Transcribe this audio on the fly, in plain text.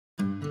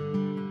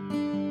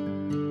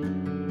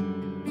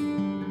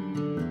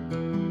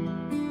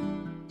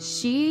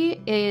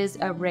She is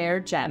a rare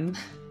gem.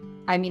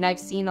 I mean, I've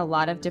seen a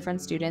lot of different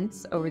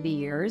students over the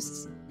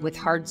years with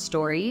hard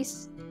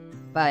stories,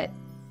 but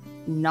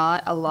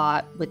not a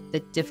lot with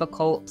the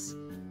difficult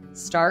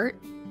start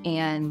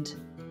and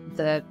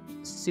the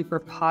super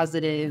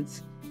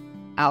positive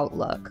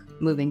outlook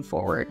moving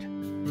forward.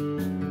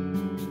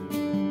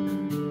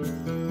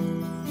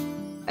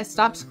 I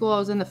stopped school, I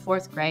was in the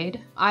 4th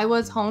grade. I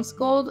was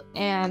homeschooled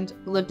and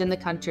lived in the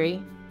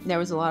country. There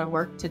was a lot of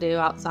work to do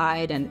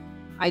outside, and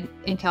I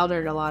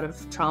encountered a lot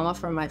of trauma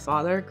from my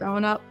father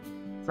growing up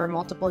for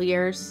multiple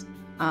years,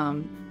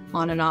 on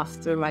and off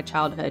through my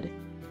childhood.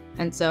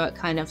 And so it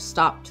kind of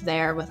stopped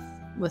there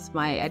with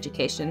my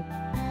education.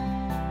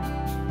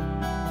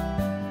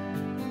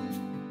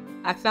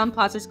 I found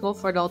Placer School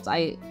for Adults.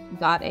 I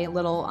got a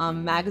little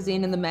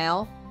magazine in the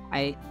mail.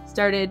 I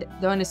started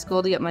going to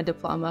school to get my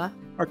diploma.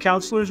 Our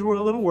counselors were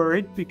a little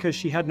worried because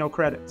she had no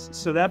credits.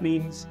 So that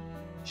means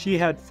she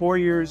had 4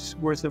 years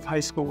worth of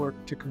high school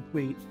work to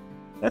complete.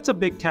 That's a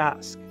big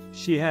task.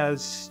 She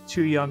has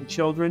 2 young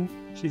children.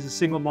 She's a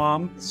single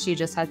mom. She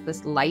just has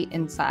this light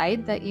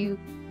inside that you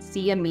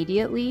see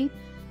immediately.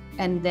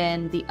 And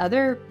then the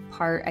other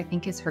part, I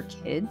think, is her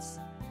kids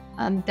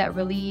that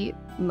really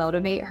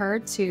motivate her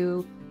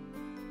to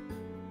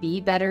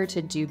be better,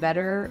 to do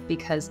better,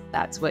 because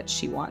that's what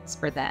she wants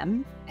for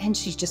them. And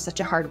she's just such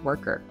a hard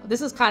worker. This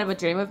is kind of a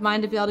dream of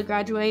mine to be able to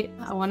graduate.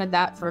 I wanted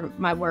that for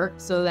my work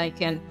so that I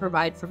can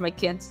provide for my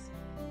kids,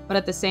 but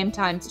at the same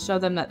time to show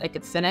them that they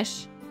could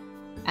finish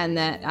and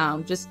that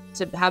just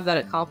to have that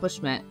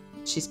accomplishment.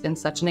 She's been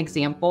such an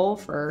example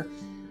for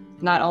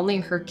not only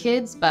her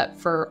kids, but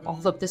for all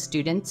of the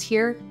students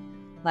here.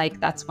 Like,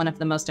 that's one of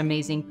the most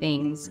amazing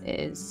things,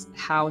 is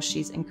how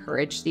she's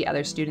encouraged the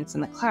other students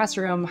in the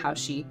classroom, how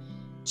she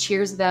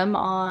cheers them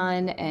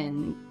on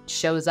and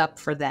shows up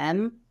for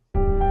them.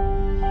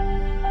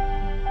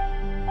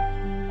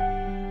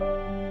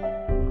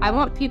 I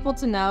want people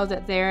to know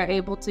that they're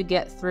able to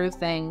get through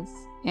things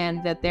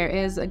and that there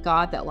is a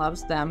God that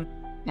loves them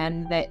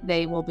and that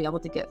they will be able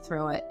to get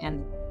through it.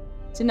 And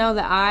to know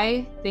that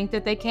I think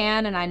that they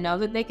can, and I know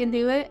that they can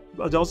do it.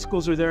 Adult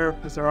schools are there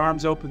with their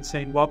arms open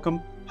saying,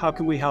 welcome, how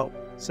can we help?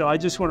 So I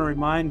just want to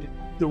remind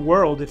the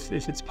world, if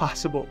it's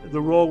possible, the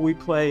role we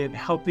play in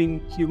helping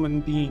human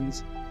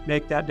beings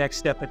make that next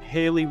step. And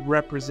Haley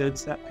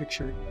represents that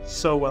picture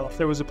so well. If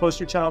there was a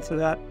poster child for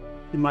that,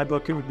 in my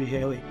book, it would be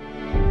Haley.